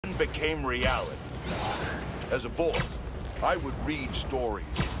became reality. As a boy, I would read stories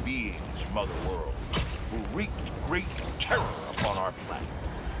of beings from other worlds who wreaked great terror upon our planet.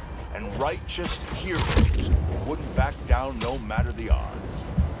 And righteous heroes wouldn't back down no matter the odds.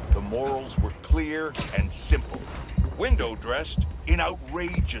 The morals were clear and simple. Window-dressed in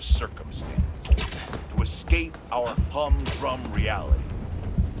outrageous circumstance to escape our humdrum reality.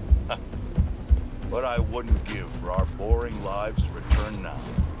 What I wouldn't give for our boring lives to return now.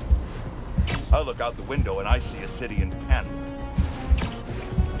 I look out the window and I see a city in panic.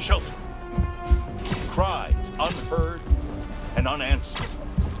 Shelter. Cries unheard and unanswered.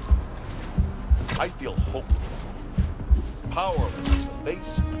 I feel hopeless, powerless in the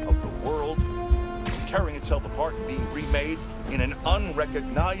face of the world, tearing itself apart and being remade in an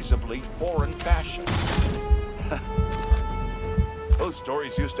unrecognizably foreign fashion. Those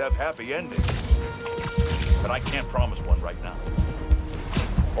stories used to have happy endings, but I can't promise one right now.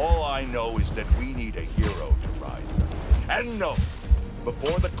 All I know is that we need a hero to rise up. And no,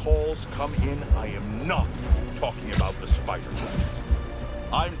 before the calls come in, I am not talking about the Spider-Man.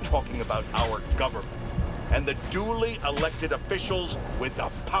 I'm talking about our government and the duly elected officials with the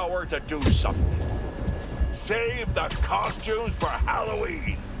power to do something. Save the costumes for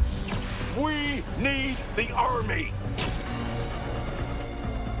Halloween. We need the army.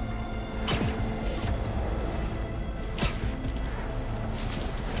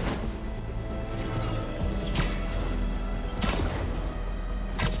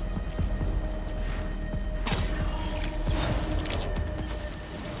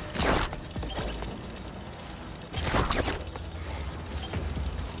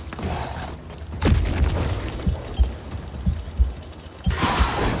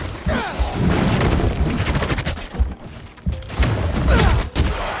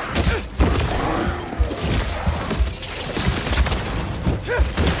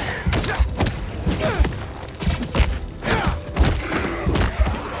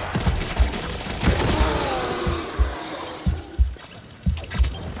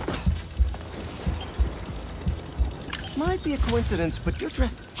 Might be a coincidence, but you're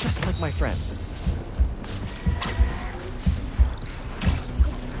dressed just like my friend.